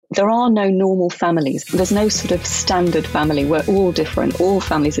There are no normal families. There's no sort of standard family. We're all different. All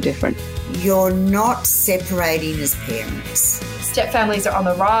families are different. You're not separating as parents. Step families are on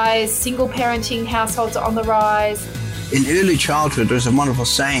the rise. Single parenting households are on the rise. In early childhood, there's a wonderful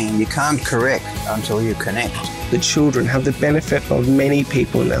saying, you can't correct until you connect. The children have the benefit of many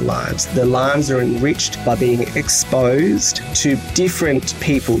people in their lives. Their lives are enriched by being exposed to different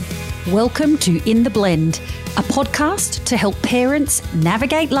people. Welcome to In the Blend, a podcast to help parents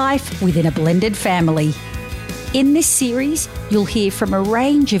navigate life within a blended family. In this series, you'll hear from a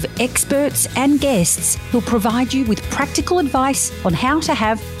range of experts and guests who'll provide you with practical advice on how to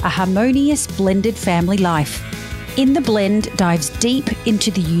have a harmonious blended family life. In the Blend dives deep into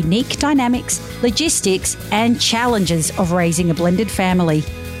the unique dynamics, logistics, and challenges of raising a blended family.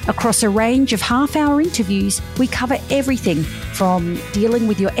 Across a range of half-hour interviews, we cover everything from dealing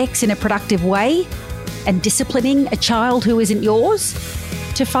with your ex in a productive way and disciplining a child who isn't yours,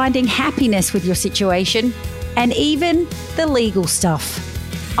 to finding happiness with your situation, and even the legal stuff.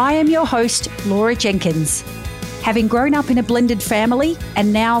 I am your host, Laura Jenkins. Having grown up in a blended family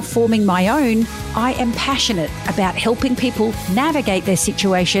and now forming my own, I am passionate about helping people navigate their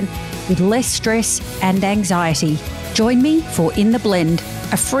situation with less stress and anxiety. Join me for In the Blend,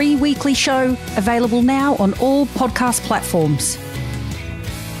 a free weekly show available now on all podcast platforms.